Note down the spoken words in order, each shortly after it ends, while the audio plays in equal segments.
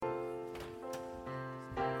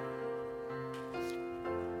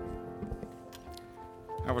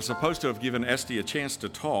I was supposed to have given Esty a chance to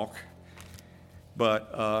talk,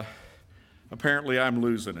 but apparently I'm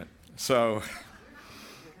losing it. So,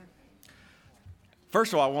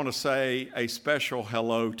 first of all, I want to say a special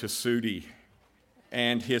hello to Sudi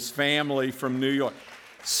and his family from New York.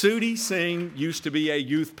 Sudi Singh used to be a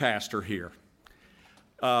youth pastor here.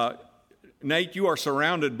 Nate, you are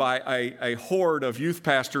surrounded by a horde of youth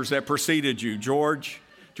pastors that preceded you. George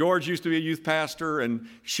used to be a youth pastor, and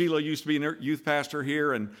Sheila used to be a youth pastor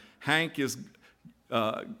here, and Hank used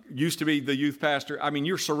to be the youth pastor. I mean,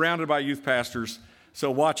 you're surrounded by youth pastors, so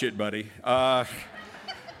watch it, buddy.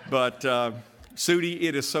 But Sudi,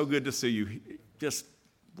 it is so good to see you. Just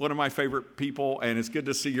one of my favorite people, and it's good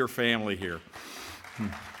to see your family here.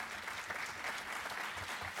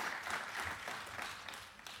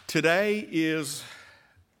 Today is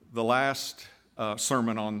the last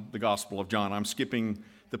sermon on the Gospel of John. I'm skipping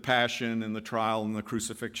the Passion and the trial and the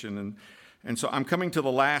crucifixion. And so I'm coming to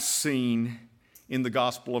the last scene in the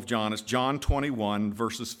Gospel of John. It's John 21,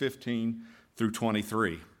 verses 15 through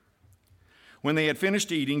 23. When they had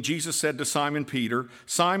finished eating, Jesus said to Simon Peter,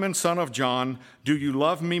 "Simon, son of John, do you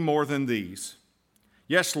love me more than these?"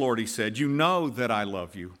 "Yes, Lord," he said, "you know that I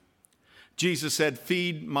love you." Jesus said,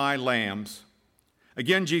 "Feed my lambs."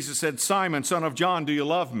 Again, Jesus said, "Simon, son of John, do you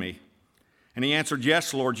love me?" And he answered,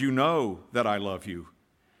 "Yes, Lord, you know that I love you."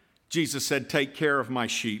 Jesus said, "Take care of my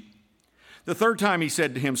sheep." The third time he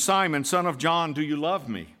said to him, "Simon, son of John, do you love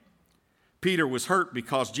me?" Peter was hurt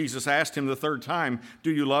because Jesus asked him the third time,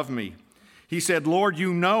 "Do you love me?" He said, "Lord,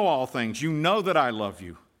 you know all things. You know that I love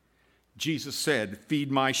you." Jesus said, "Feed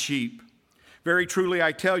my sheep. Very truly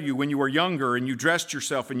I tell you, when you were younger and you dressed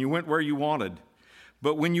yourself and you went where you wanted,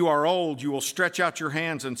 but when you are old, you will stretch out your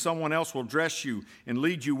hands and someone else will dress you and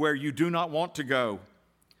lead you where you do not want to go."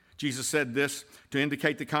 Jesus said this to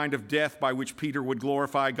indicate the kind of death by which Peter would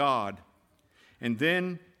glorify God. And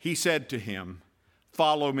then he said to him,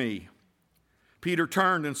 "Follow me." Peter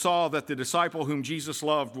turned and saw that the disciple whom Jesus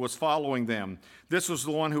loved was following them. This was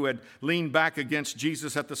the one who had leaned back against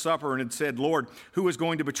Jesus at the supper and had said, "Lord, who is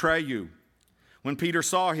going to betray you?" When Peter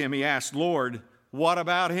saw him, he asked, "Lord, what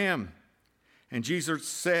about him?" And Jesus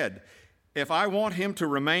said, "If I want him to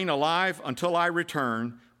remain alive until I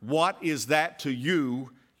return, what is that to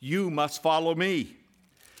you? You must follow me."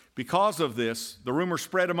 Because of this, the rumor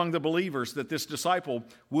spread among the believers that this disciple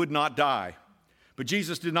would not die. But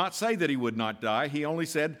Jesus did not say that he would not die. He only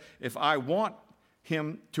said, "If I want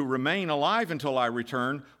him to remain alive until I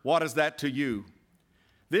return, what is that to you?"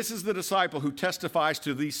 This is the disciple who testifies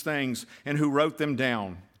to these things and who wrote them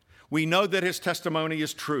down. We know that his testimony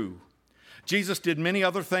is true. Jesus did many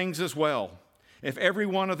other things as well. If every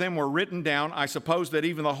one of them were written down, I suppose that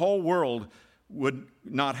even the whole world would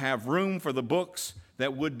not have room for the books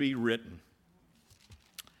that would be written.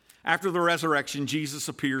 After the resurrection, Jesus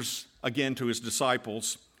appears again to his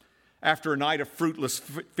disciples after a night of fruitless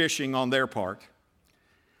fishing on their part.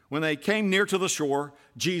 When they came near to the shore,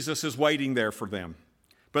 Jesus is waiting there for them,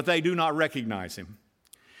 but they do not recognize him.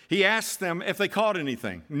 He asks them if they caught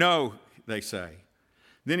anything. "No," they say.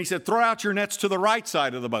 Then he said, "Throw out your nets to the right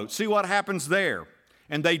side of the boat. See what happens there."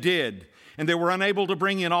 And they did. And they were unable to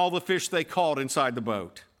bring in all the fish they caught inside the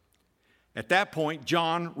boat. At that point,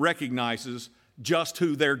 John recognizes just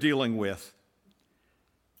who they're dealing with.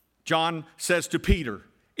 John says to Peter,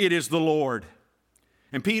 "It is the Lord."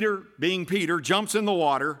 And Peter, being Peter, jumps in the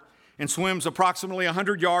water and swims approximately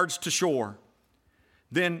 100 yards to shore.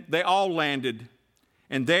 Then they all landed,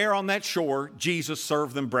 and there on that shore, Jesus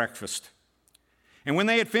served them breakfast. And when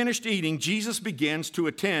they had finished eating, Jesus begins to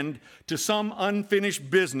attend to some unfinished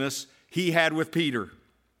business he had with Peter.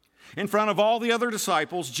 In front of all the other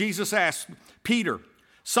disciples, Jesus asked Peter,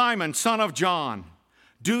 "Simon, son of John,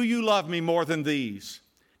 do you love me more than these?"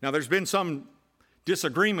 Now, there's been some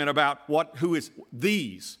disagreement about who is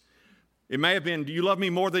these. It may have been, do you love me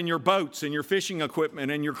more than your boats and your fishing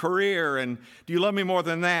equipment and your career? And do you love me more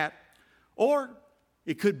than that? Or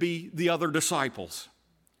it could be the other disciples.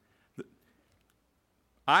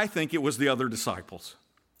 I think it was the other disciples.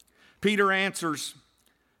 Peter answers,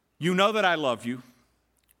 "You know that I love you."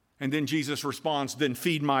 And then Jesus responds, "Then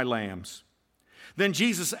feed my lambs." Then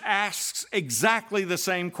Jesus asks exactly the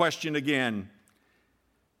same question again.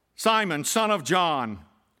 "Simon, son of John,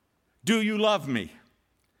 do you love me?"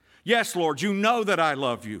 "Yes, Lord, you know that I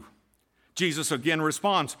love you." Jesus again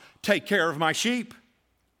responds, "Take care of my sheep."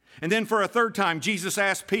 And then for a third time, Jesus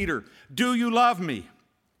asks Peter, "Do you love me?"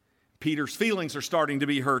 Peter's feelings are starting to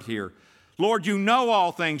be hurt here. "Lord, you know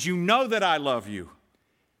all things. You know that I love you."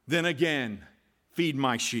 Then again, "Feed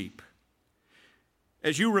my sheep."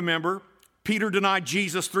 As you remember, Peter denied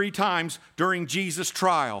Jesus 3 times during Jesus'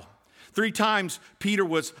 trial. 3 times Peter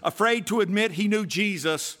was afraid to admit he knew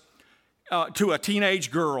Jesus to a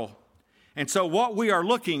teenage girl. And so what we are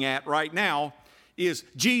looking at right now is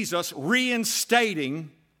Jesus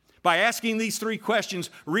reinstating, by asking these 3 questions,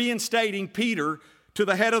 reinstating Peter to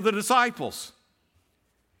the head of the disciples.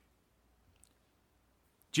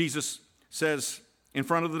 Jesus says in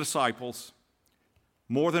front of the disciples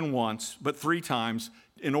more than once, but 3 times,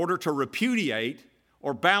 in order to repudiate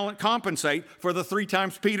or compensate for the 3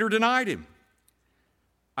 times Peter denied him.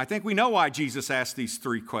 I think we know why Jesus asked these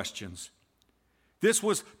 3 questions. This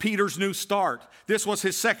was Peter's new start. This was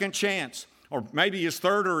his second chance, or maybe his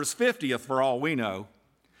 3rd or his 50th for all we know.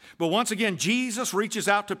 But once again, Jesus reaches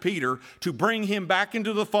out to Peter to bring him back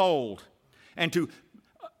into the fold and to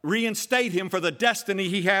reinstate him for the destiny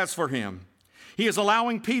he has for him. He is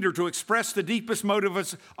allowing Peter to express the deepest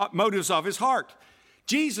motives of his heart.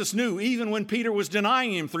 Jesus knew, even when Peter was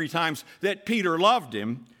denying him 3 times, that Peter loved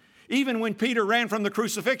him. Even when Peter ran from the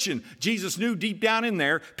crucifixion, Jesus knew deep down in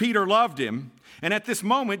there, Peter loved him. And at this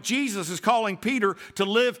moment, Jesus is calling Peter to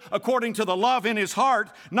live according to the love in his heart,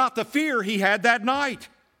 not the fear he had that night.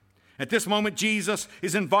 At this moment, Jesus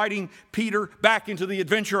is inviting Peter back into the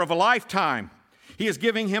adventure of a lifetime. He is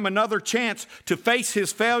giving him another chance to face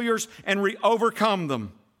his failures and overcome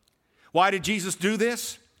them. Why did Jesus do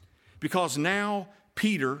this? Because now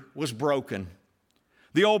Peter was broken.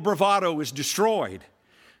 The old bravado is destroyed.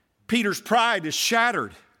 Peter's pride is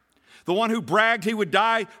shattered. The one who bragged he would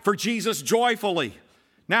die for Jesus joyfully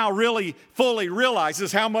now really fully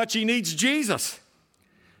realizes how much he needs Jesus.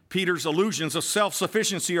 Peter's illusions of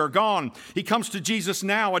self-sufficiency are gone. He comes to Jesus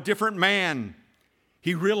now a different man.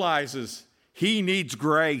 He realizes he needs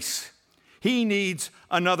grace. He needs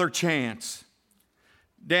another chance.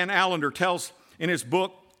 Dan Allender tells in his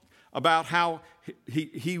book about how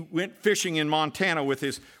he went fishing in Montana with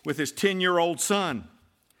his 10-year-old son.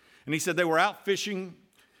 And he said they were out fishing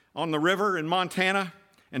on the river in Montana,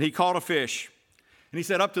 and he caught a fish. And he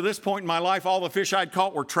said, up to this point in my life, all the fish I'd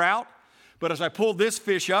caught were trout. But as I pulled this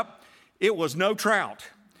fish up, it was no trout.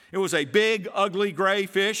 It was a big, ugly gray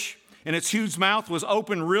fish, and its huge mouth was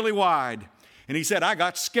open really wide. And he said, I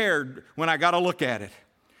got scared when I got a look at it.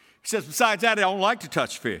 He says, besides that, I don't like to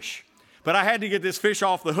touch fish. But I had to get this fish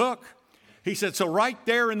off the hook. He said, so right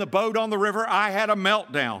there in the boat on the river, I had a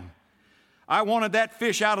meltdown. I wanted that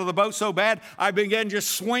fish out of the boat so bad, I began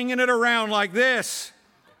just swinging it around like this.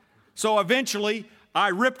 So eventually, I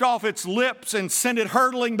ripped off its lips and sent it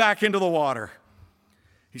hurtling back into the water.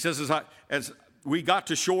 He says, as we got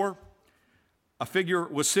to shore, a figure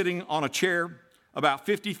was sitting on a chair about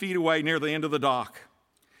 50 feet away near the end of the dock.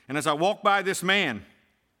 And as I walked by this man,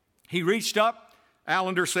 he reached up,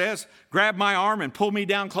 Allender says, grabbed my arm and pulled me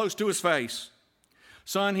down close to his face.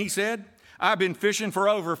 Son, he said, I've been fishing for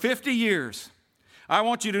over 50 years. I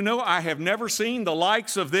want you to know I have never seen the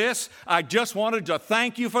likes of this. I just wanted to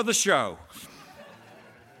thank you for the show.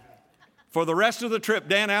 For the rest of the trip,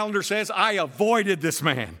 Dan Allender says, I avoided this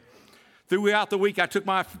man. Throughout the week, I took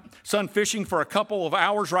my son fishing for a couple of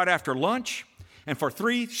hours right after lunch, and for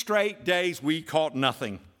 3 straight days, we caught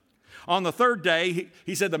nothing. On the 3rd day,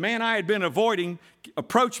 he said, the man I had been avoiding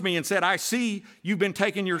approached me and said, I see you've been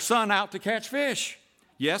taking your son out to catch fish.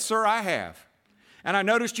 Yes, sir, I have. And I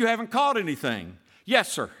noticed you haven't caught anything.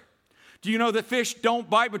 Yes, sir. Do you know that fish don't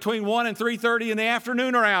bite between 1 and 3:30 in the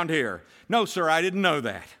afternoon around here? No, sir, I didn't know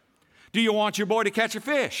that. Do you want your boy to catch a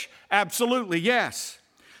fish? Absolutely, yes.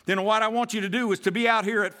 Then what I want you to do is to be out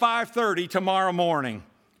here at 5:30 tomorrow morning.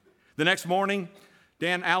 The next morning,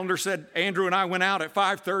 Dan Allender said, Andrew and I went out at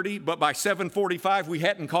 5:30, but by 7:45 we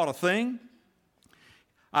hadn't caught a thing.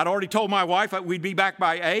 I'd already told my wife that we'd be back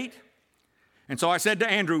by 8. And so I said to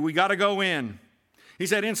Andrew, we got to go in. He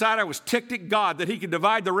said, inside I was ticked at God that he could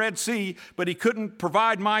divide the Red Sea, but he couldn't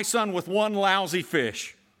provide my son with one lousy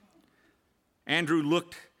fish. Andrew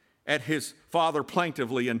looked at his father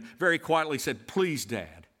plaintively and very quietly said, please,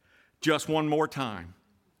 Dad, just one more time.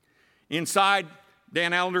 Inside,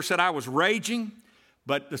 Dan Allender said, I was raging,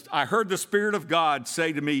 but I heard the Spirit of God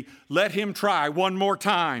say to me, let him try one more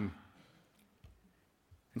time.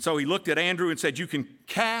 And so he looked at Andrew and said, you can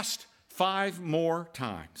cast 5 more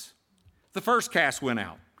times. The first cast went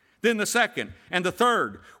out, then the second and the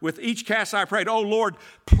third. With each cast I prayed, oh Lord,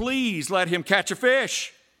 please let him catch a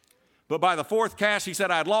fish. But by the 4th cast, he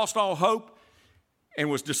said, I had lost all hope and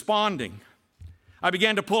was desponding. I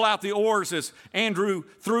began to pull out the oars as Andrew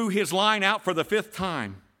threw his line out for the 5th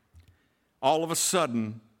time. All of a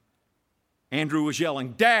sudden, Andrew was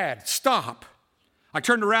yelling, Dad, stop. I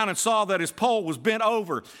turned around and saw that his pole was bent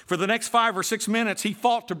over. For the next 5 or 6 minutes, he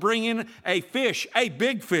fought to bring in a fish, a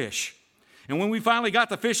big fish. And when we finally got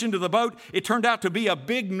the fish into the boat, it turned out to be a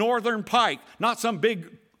big northern pike, not some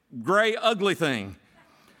big gray ugly thing.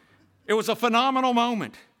 It was a phenomenal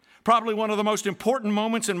moment, probably one of the most important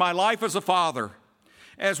moments in my life as a father.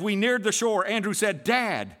 As we neared the shore, Andrew said,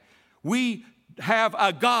 "Dad, we have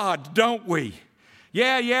a God, don't we?"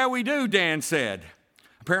 Yeah, we do, Dan said.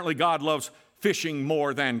 Apparently God loves fishing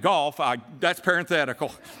more than golf. That's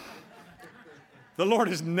parenthetical. The Lord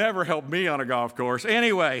has never helped me on a golf course.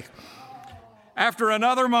 Anyway, after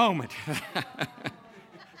another moment,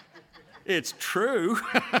 it's true.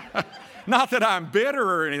 Not that I'm bitter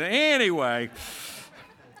or anything. Anyway,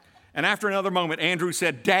 and after another moment, Andrew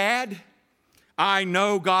said, "Dad, I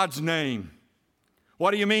know God's name."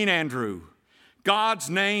 "What do you mean, Andrew?" "God's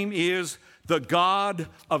name is the God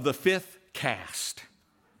of the fifth cast."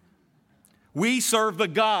 We serve the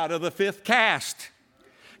God of the fifth cast.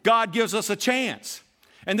 God gives us a chance,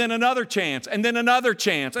 and then another chance, and then another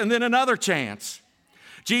chance, and then another chance.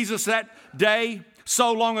 Jesus that day,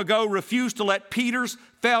 so long ago, refused to let Peter's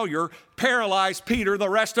failure paralyze Peter the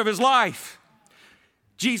rest of his life.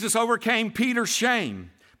 Jesus overcame Peter's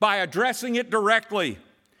shame by addressing it directly.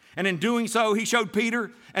 And in doing so, he showed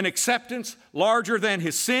Peter an acceptance larger than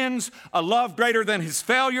his sins, a love greater than his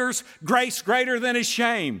failures, grace greater than his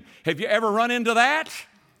shame. Have you ever run into that?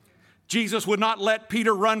 Jesus would not let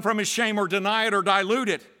Peter run from his shame or deny it or dilute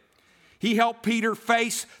it. He helped Peter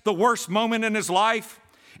face the worst moment in his life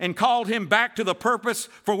and called him back to the purpose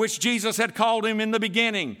for which Jesus had called him in the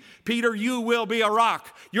beginning. "Peter, you will be a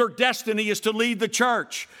rock. Your destiny is to lead the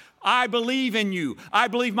church. I believe in you. I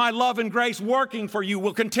believe my love and grace working for you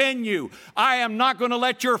will continue. I am not going to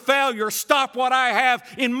let your failure stop what I have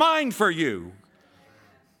in mind for you."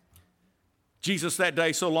 Jesus that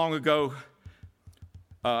day so long ago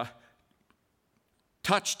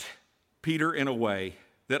touched Peter in a way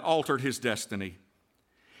that altered his destiny.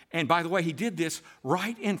 And by the way, he did this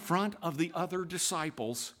right in front of the other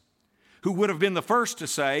disciples who would have been the first to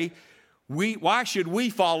say, why should we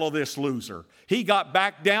follow this loser? He got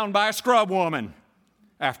backed down by a scrub woman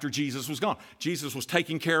after Jesus was gone. Jesus was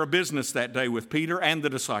taking care of business that day with Peter and the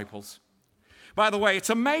disciples. By the way, it's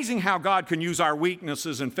amazing how God can use our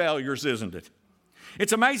weaknesses and failures, isn't it?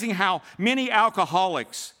 It's amazing how many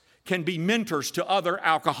alcoholics can be mentors to other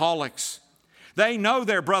alcoholics. They know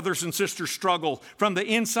their brothers and sisters struggle from the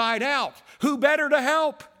inside out. Who better to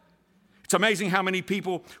help? It's amazing how many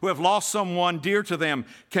people who have lost someone dear to them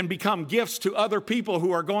can become gifts to other people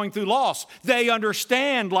who are going through loss. They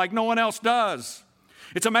understand like no one else does.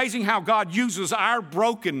 It's amazing how God uses our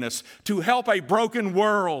brokenness to help a broken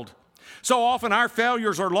world. So often our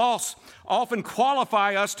failures or loss often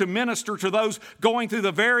qualify us to minister to those going through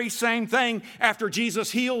the very same thing after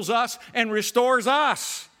Jesus heals us and restores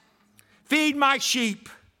us. "Feed my sheep."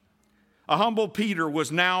 A humble Peter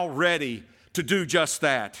was now ready to do just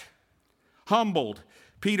that. Humbled,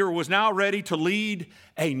 Peter was now ready to lead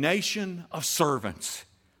a nation of servants,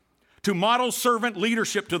 to model servant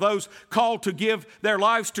leadership to those called to give their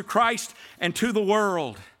lives to Christ and to the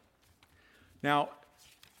world. Now,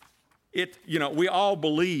 we all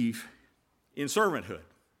believe in servanthood.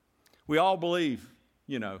 We all believe,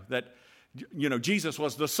 that, Jesus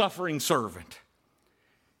was the suffering servant.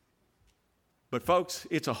 But folks,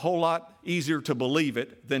 it's a whole lot easier to believe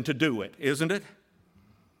it than to do it, isn't it?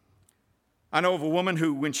 I know of a woman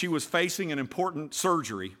who, when she was facing an important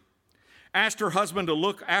surgery, asked her husband to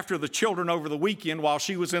look after the children over the weekend while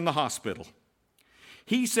she was in the hospital.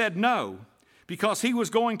 He said no, because he was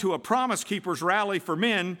going to a Promise Keepers rally for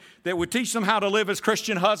men that would teach them how to live as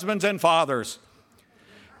Christian husbands and fathers.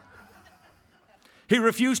 He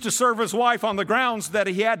refused to serve his wife on the grounds that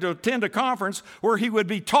he had to attend a conference where he would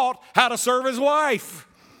be taught how to serve his wife.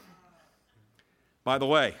 By the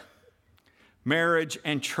way, marriage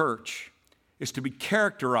and church is to be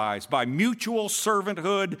characterized by mutual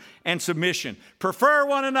servanthood and submission. Prefer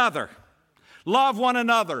one another. Love one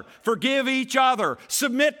another. Forgive each other.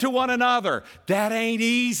 Submit to one another. That ain't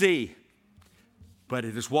easy. But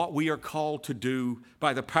it is what we are called to do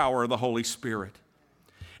by the power of the Holy Spirit.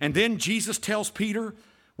 And then Jesus tells Peter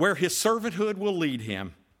where his servanthood will lead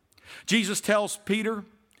him. Jesus tells Peter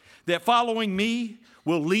that following me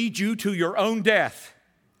will lead you to your own death.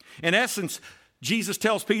 In essence, Jesus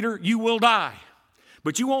tells Peter, you will die,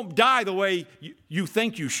 but you won't die the way you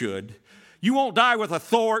think you should. You won't die with a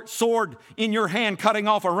sword in your hand cutting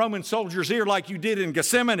off a Roman soldier's ear like you did in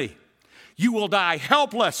Gethsemane. You will die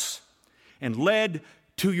helpless and led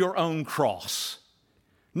to your own cross.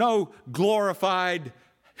 No glorified,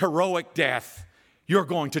 heroic death. You're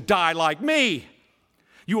going to die like me.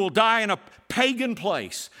 You will die in a pagan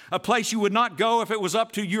place, a place you would not go if it was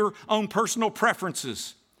up to your own personal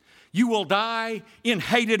preferences. You will die in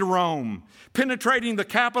hated Rome, penetrating the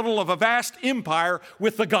capital of a vast empire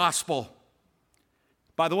with the gospel.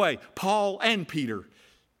 By the way, Paul and Peter,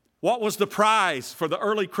 what was the prize for the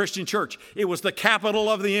early Christian church? It was the capital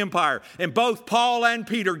of the empire. And both Paul and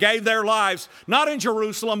Peter gave their lives, not in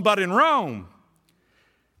Jerusalem, but in Rome.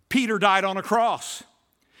 Peter died on a cross.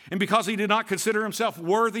 And because he did not consider himself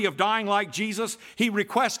worthy of dying like Jesus, he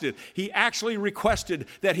actually requested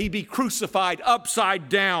that he be crucified upside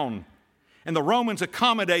down. And the Romans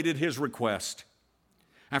accommodated his request.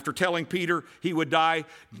 After telling Peter he would die,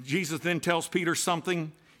 Jesus then tells Peter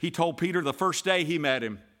something he told Peter the first day he met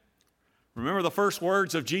him. Remember the first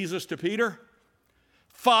words of Jesus to Peter?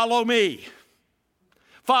 Follow me.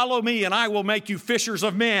 Follow me and I will make you fishers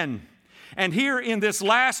of men. And here in this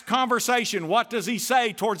last conversation, what does he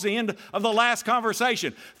say towards the end of the last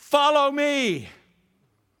conversation? Follow me.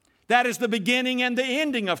 That is the beginning and the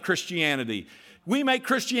ending of Christianity. We make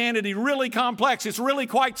Christianity really complex. It's really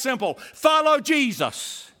quite simple. Follow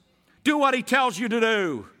Jesus. Do what he tells you to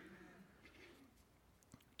do.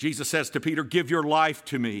 Jesus says to Peter, give your life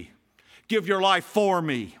to me. Give your life for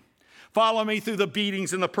me. Follow me through the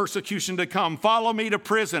beatings and the persecution to come. Follow me to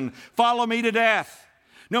prison. Follow me to death.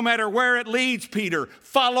 No matter where it leads, Peter,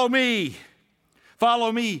 follow me.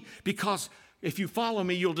 Follow me, because if you follow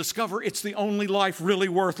me, you'll discover it's the only life really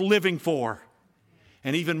worth living for.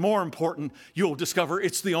 And even more important, you'll discover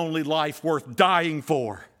it's the only life worth dying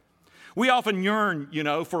for. We often yearn,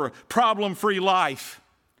 for a problem-free life.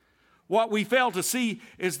 What we fail to see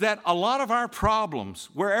is that a lot of our problems,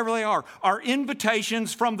 wherever they are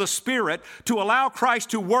invitations from the Spirit to allow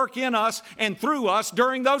Christ to work in us and through us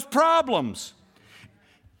during those problems.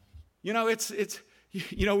 We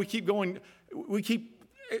keep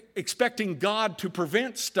expecting God to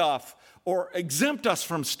prevent stuff or exempt us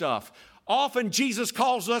from stuff. Often Jesus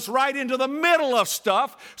calls us right into the middle of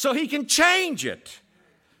stuff so he can change it.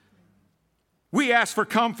 We ask for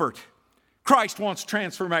comfort. Christ wants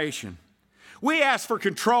transformation. We ask for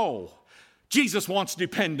control. Jesus wants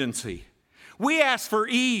dependency. We ask for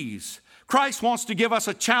ease. Christ wants to give us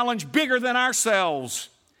a challenge bigger than ourselves.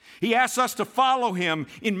 He asks us to follow him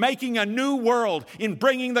in making a new world, in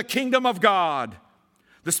bringing the kingdom of God.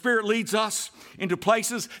 The Spirit leads us into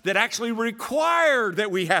places that actually require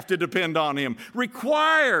that we have to depend on him,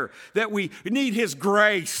 require that we need his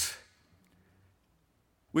grace.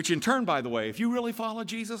 Which in turn, by the way, if you really follow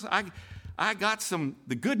Jesus,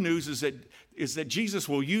 the good news is that Jesus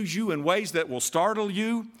will use you in ways that will startle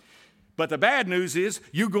you. But the bad news is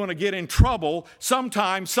you're going to get in trouble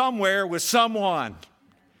sometime, somewhere with someone.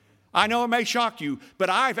 I know it may shock you, but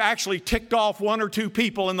I've actually ticked off one or two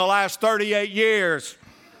people in the last 38 years.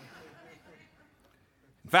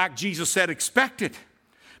 In fact, Jesus said, expect it,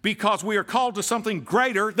 because we are called to something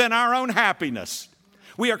greater than our own happiness.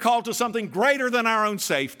 We are called to something greater than our own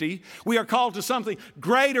safety. We are called to something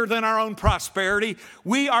greater than our own prosperity.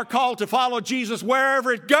 We are called to follow Jesus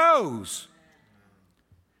wherever it goes.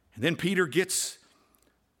 And then Peter gets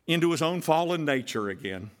into his own fallen nature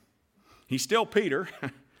again. He's still Peter.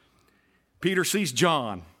 Peter sees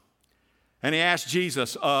John, and he asks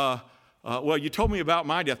Jesus, well, you told me about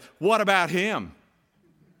my death. What about him?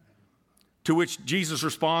 To which Jesus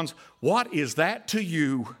responds, what is that to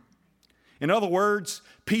you? In other words,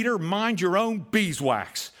 Peter, mind your own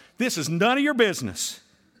beeswax. This is none of your business.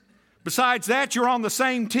 Besides that, you're on the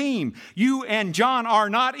same team. You and John are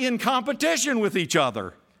not in competition with each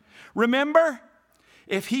other. Remember,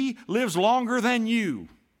 if he lives longer than you,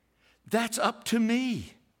 that's up to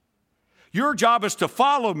me. Your job is to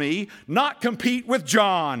follow me, not compete with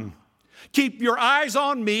John. Keep your eyes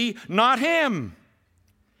on me, not him.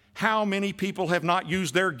 How many people have not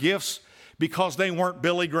used their gifts because they weren't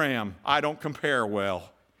Billy Graham? I don't compare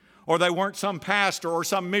well. Or they weren't some pastor or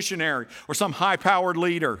some missionary or some high-powered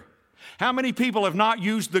leader. How many people have not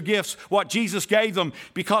used the gifts, what Jesus gave them,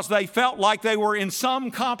 because they felt like they were in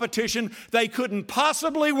some competition they couldn't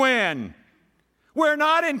possibly win? We're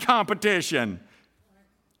not in competition.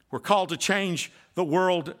 We're called to change the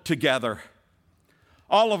world together.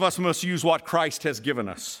 All of us must use what Christ has given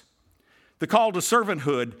us. The call to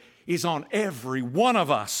servanthood is on every one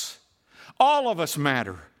of us. All of us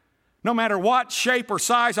matter. No matter what shape or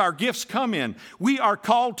size our gifts come in, we are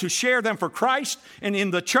called to share them for Christ and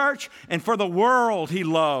in the church and for the world he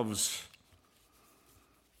loves.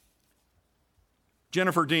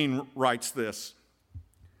 Jennifer Dean writes this.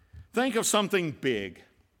 Think of something big,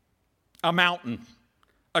 a mountain,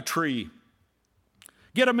 a tree.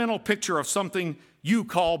 Get a mental picture of something you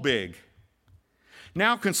call big.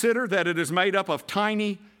 Now consider that it is made up of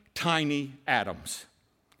tiny, tiny atoms.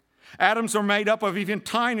 Atoms are made up of even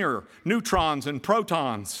tinier neutrons and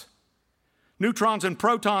protons. Neutrons and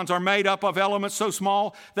protons are made up of elements so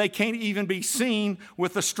small they can't even be seen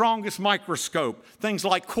with the strongest microscope, things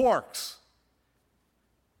like quarks.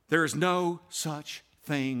 There is no such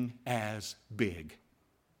thing as big.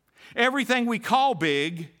 Everything we call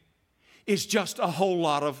big is just a whole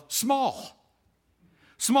lot of small.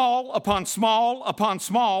 Small upon small upon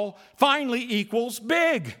small finally equals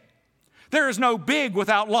big. There is no big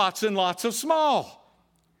without lots and lots of small.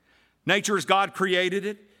 Nature, as God created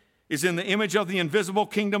it, is in the image of the invisible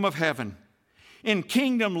kingdom of heaven. In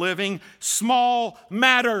kingdom living, small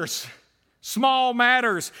matters. Small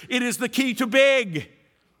matters. It is the key to big.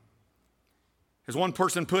 As one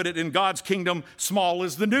person put it, in God's kingdom, small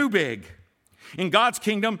is the new big. In God's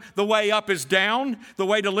kingdom, the way up is down, the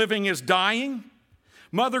way to living is dying.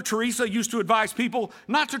 Mother Teresa used to advise people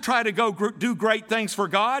not to try to go do great things for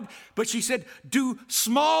God, but she said, do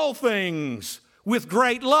small things with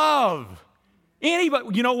great love.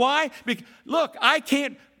 Anybody, you know why? Because, look, I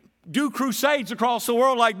can't do crusades across the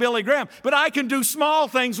world like Billy Graham, but I can do small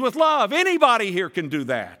things with love. Anybody here can do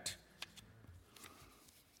that.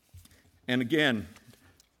 And again,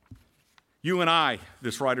 you and I,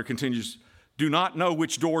 this writer continues, do not know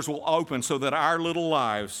which doors will open so that our little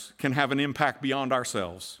lives can have an impact beyond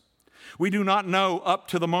ourselves. We do not know up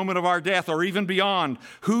to the moment of our death or even beyond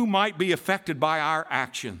who might be affected by our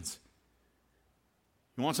actions.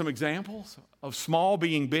 You want some examples of small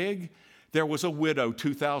being big? There was a widow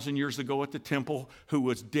 2,000 years ago at the temple who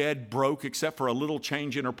was dead broke except for a little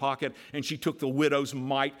change in her pocket, and she took the widow's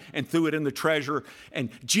mite and threw it in the treasure, and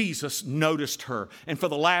Jesus noticed her. And for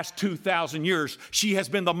the last 2,000 years, she has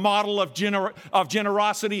been the model of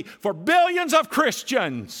generosity for billions of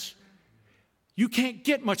Christians. You can't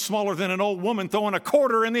get much smaller than an old woman throwing a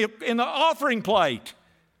quarter in the offering plate.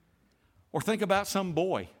 Or think about some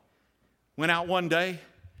boy. Went out one day,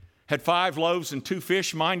 had 5 loaves and 2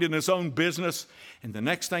 fish, minding his own business. And the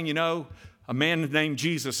next thing you know, a man named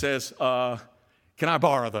Jesus says, can I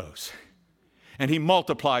borrow those? And he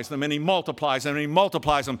multiplies them, and he multiplies them, and he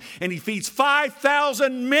multiplies them. And he feeds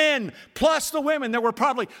 5,000 men, plus the women. There were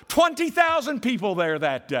probably 20,000 people there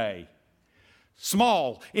that day.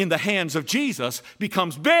 Small in the hands of Jesus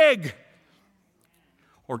becomes big.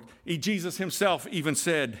 Or Jesus himself even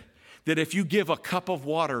said that if you give a cup of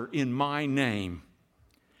water in my name,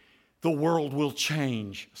 the world will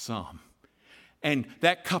change some. And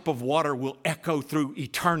that cup of water will echo through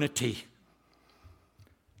eternity.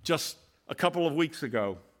 Just a couple of weeks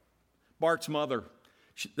ago, Bart's mother,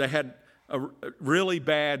 they had a really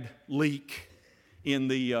bad leak in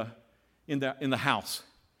the house.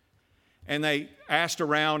 And they asked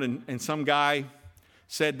around, and some guy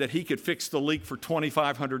said that he could fix the leak for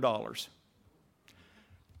 $2,500.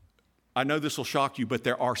 I know this will shock you, but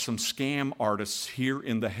there are some scam artists here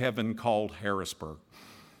in the heaven called Harrisburg.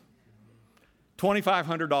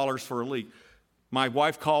 $2,500 for a leak. My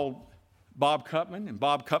wife called Bob Cutman, and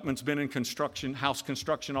Bob Cutman's been in construction, house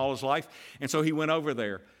construction all his life, and so he went over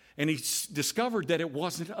there, and he discovered that it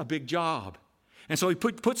wasn't a big job. And so he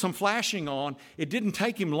put some flashing on. It didn't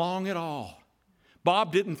take him long at all.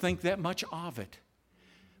 Bob didn't think that much of it.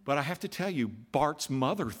 But I have to tell you, Bart's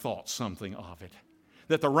mother thought something of it.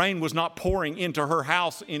 That the rain was not pouring into her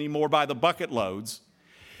house anymore by the bucket loads.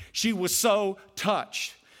 She was so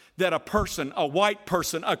touched that a person, a white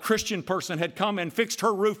person, a Christian person had come and fixed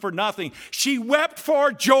her roof for nothing. She wept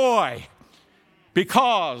for joy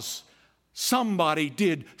because somebody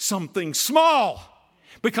did something small.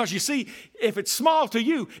 Because you see, if it's small to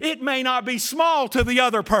you, it may not be small to the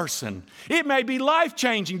other person. It may be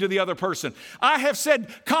life-changing to the other person. I have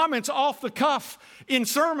said comments off the cuff in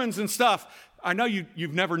sermons and stuff. I know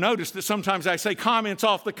you've never noticed that sometimes I say comments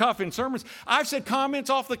off the cuff in sermons. I've said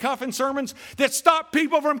comments off the cuff in sermons that stop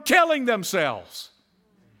people from killing themselves.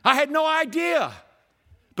 I had no idea,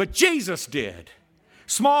 but Jesus did.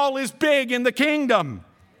 Small is big in the kingdom.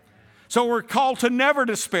 So we're called to never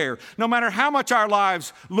despair, no matter how much our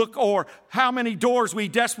lives look or how many doors we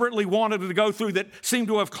desperately wanted to go through that seem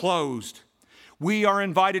to have closed. We are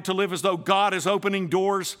invited to live as though God is opening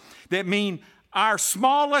doors that mean our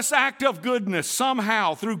smallest act of goodness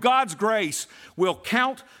somehow, through God's grace, will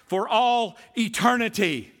count for all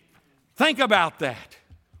eternity. Think about that.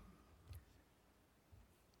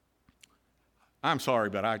 I'm sorry,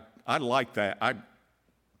 but I like that.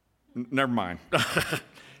 Never mind.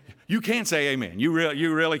 You can say amen. You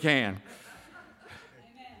really can.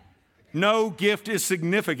 Amen. No gift is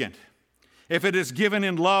significant if it is given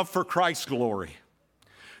in love for Christ's glory.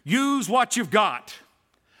 Use what you've got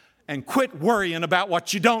and quit worrying about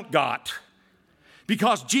what you don't got.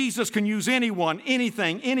 Because Jesus can use anyone,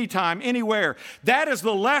 anything, anytime, anywhere. That is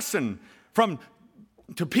the lesson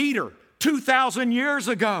to Peter 2,000 years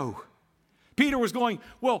ago. Peter was going,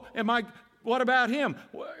 well, what about him?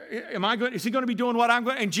 Is he going to be doing what I'm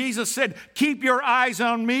going to? And Jesus said, keep your eyes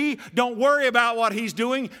on me. Don't worry about what he's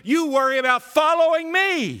doing. You worry about following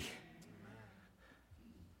me.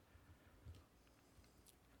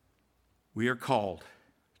 We are called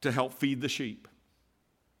to help feed the sheep.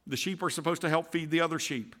 The sheep are supposed to help feed the other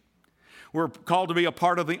sheep. We're called to be a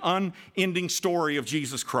part of the unending story of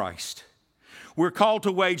Jesus Christ. We're called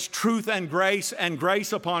to wage truth and grace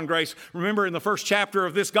upon grace. Remember, in the first chapter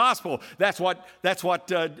of this gospel, that's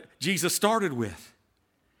what Jesus started with.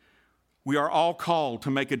 We are all called to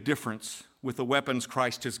make a difference with the weapons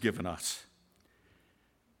Christ has given us.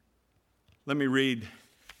 Let me read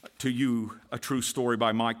to you a true story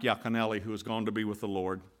by Mike Yaconelli, who has gone to be with the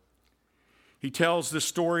Lord. He tells this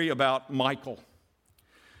story about Michael.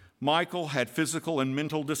 Michael had physical and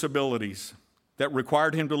mental disabilities that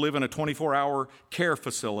required him to live in a 24-hour care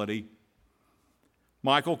facility.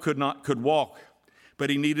 Michael could walk, but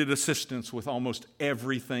he needed assistance with almost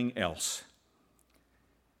everything else.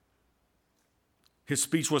 His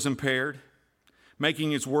speech was impaired,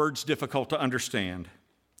 making his words difficult to understand.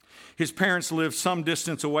 His parents lived some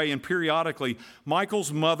distance away, and periodically,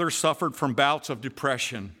 Michael's mother suffered from bouts of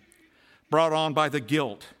depression brought on by the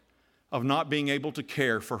guilt of not being able to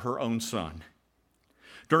care for her own son.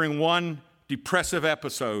 During one depressive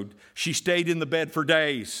episode, she stayed in the bed for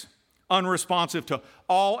days, unresponsive to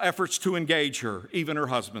all efforts to engage her, even her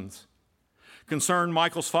husband's. Concerned,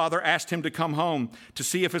 Michael's father asked him to come home to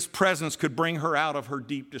see if his presence could bring her out of her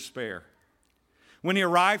deep despair. When he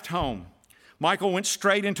arrived home, Michael went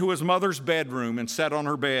straight into his mother's bedroom and sat on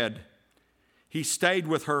her bed. He stayed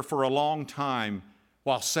with her for a long time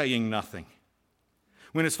while saying nothing.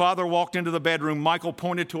 When his father walked into the bedroom, Michael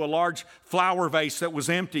pointed to a large flower vase that was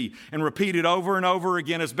empty and repeated over and over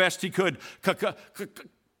again as best he could,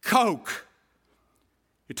 Coke.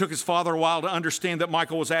 It took his father a while to understand that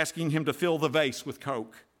Michael was asking him to fill the vase with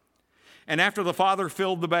Coke. And after the father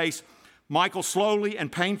filled the vase, Michael slowly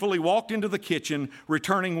and painfully walked into the kitchen,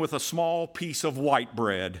 returning with a small piece of white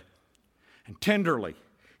bread. And tenderly,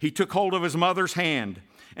 he took hold of his mother's hand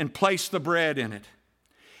and placed the bread in it.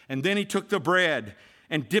 And then he took the bread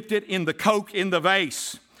and dipped it in the Coke in the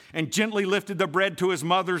vase and gently lifted the bread to his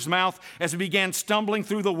mother's mouth as he began stumbling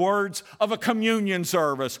through the words of a communion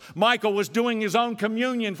service. Michael was doing his own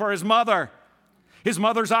communion for his mother. His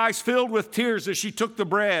mother's eyes filled with tears as she took the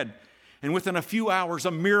bread. And within a few hours,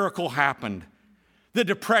 a miracle happened. The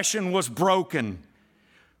depression was broken.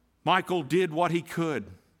 Michael did what he could.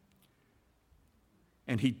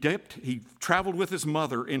 And he traveled with his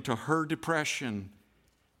mother into her depression.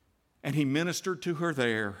 And he ministered to her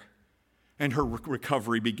there. And her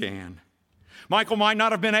recovery began. Michael might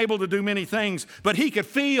not have been able to do many things, but he could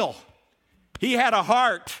feel. He had a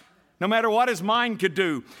heart, no matter what his mind could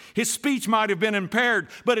do. His speech might have been impaired,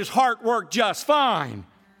 but his heart worked just fine.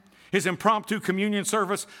 His impromptu communion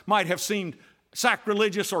service might have seemed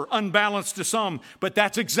sacrilegious or unbalanced to some, but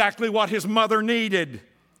that's exactly what his mother needed.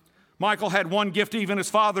 Michael had one gift even his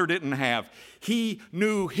father didn't have. He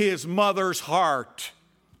knew his mother's heart.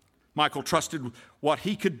 Michael trusted what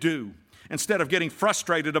he could do instead of getting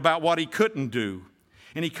frustrated about what he couldn't do.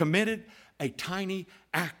 And he committed a tiny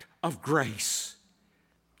act of grace.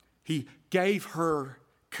 He gave her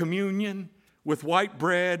communion with white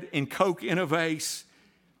bread and Coke in a vase.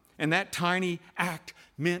 And that tiny act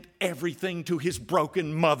meant everything to his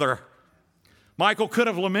broken mother. Michael could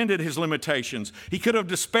have lamented his limitations. He could have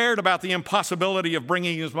despaired about the impossibility of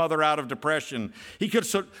bringing his mother out of depression. He could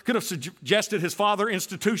have suggested his father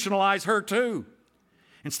institutionalize her too.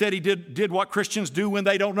 Instead, he did what Christians do when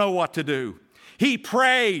they don't know what to do. He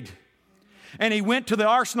prayed. And he went to the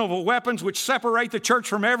arsenal of weapons which separate the church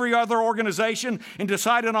from every other organization and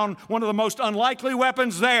decided on one of the most unlikely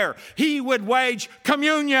weapons there. He would wage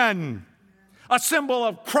communion, a symbol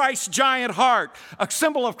of Christ's giant heart, a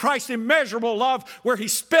symbol of Christ's immeasurable love where he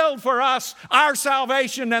spilled for us our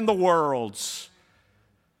salvation and the world's.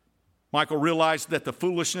 Michael realized that the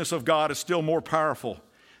foolishness of God is still more powerful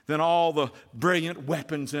than all the brilliant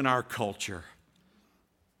weapons in our culture.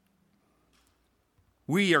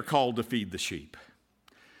 We are called to feed the sheep.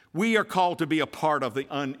 We are called to be a part of the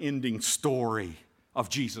unending story of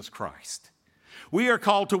Jesus Christ. We are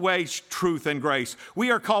called to wage truth and grace.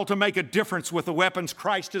 We are called to make a difference with the weapons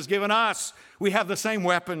Christ has given us. We have the same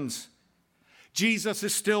weapons. Jesus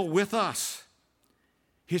is still with us.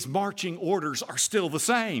 His marching orders are still the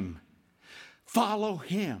same. Follow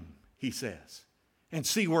him, he says, and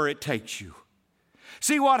see where it takes you.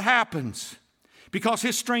 See what happens. Because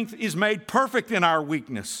his strength is made perfect in our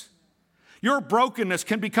weakness. Your brokenness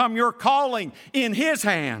can become your calling in his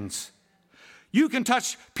hands. You can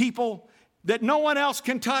touch people that no one else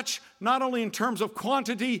can touch, not only in terms of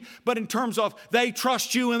quantity, but in terms of they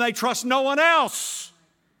trust you and they trust no one else.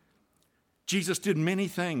 Jesus did many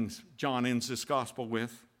things, John ends this gospel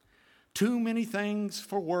with. Too many things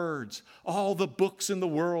for words. All the books in the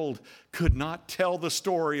world could not tell the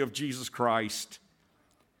story of Jesus Christ.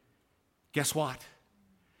 Guess what?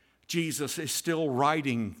 Jesus is still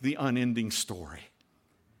writing the unending story.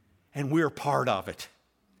 And we're part of it.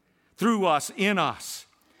 Through us, in us.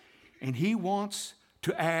 And He wants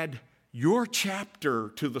to add your chapter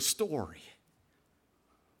to the story.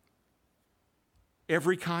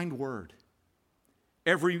 Every kind word,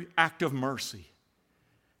 every act of mercy,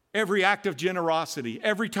 every act of generosity,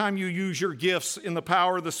 every time you use your gifts in the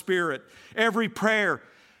power of the Spirit, every prayer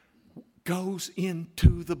goes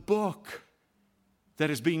into the book that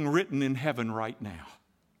is being written in heaven right now.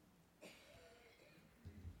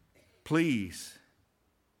 Please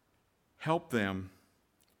help them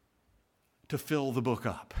to fill the book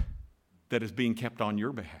up that is being kept on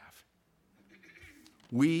your behalf.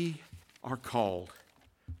 We are called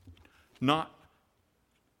not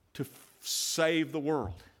to save the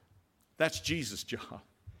world. That's Jesus' job.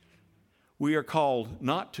 We are called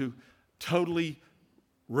not to totally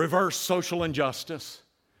reverse social injustice.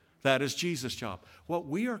 That is Jesus' job. What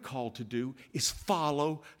we are called to do is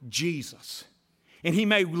follow Jesus. And He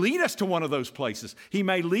may lead us to one of those places. He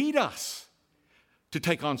may lead us to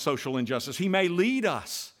take on social injustice. He may lead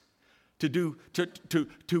us to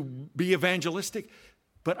be evangelistic.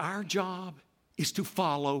 But our job is to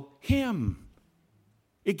follow Him.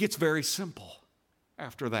 It gets very simple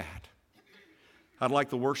after that. I'd like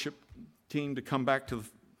the worship team to come back to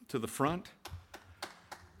the front.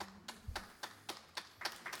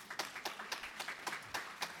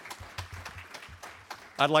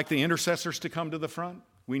 I'd like the intercessors to come to the front.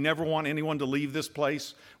 We never want anyone to leave this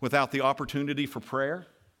place without the opportunity for prayer.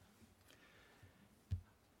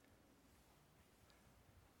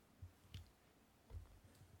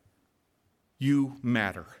 You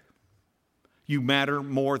matter. You matter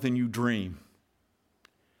more than you dream.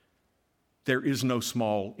 There is no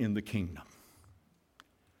small in the kingdom.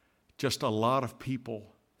 Just a lot of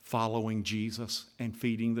people following Jesus and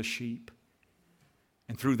feeding the sheep.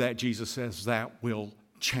 And through that, Jesus says that will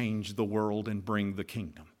change the world and bring the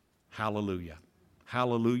kingdom. Hallelujah.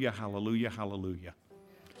 Hallelujah, hallelujah, hallelujah.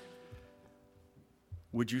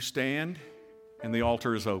 Would you stand? And the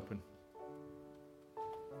altar is open.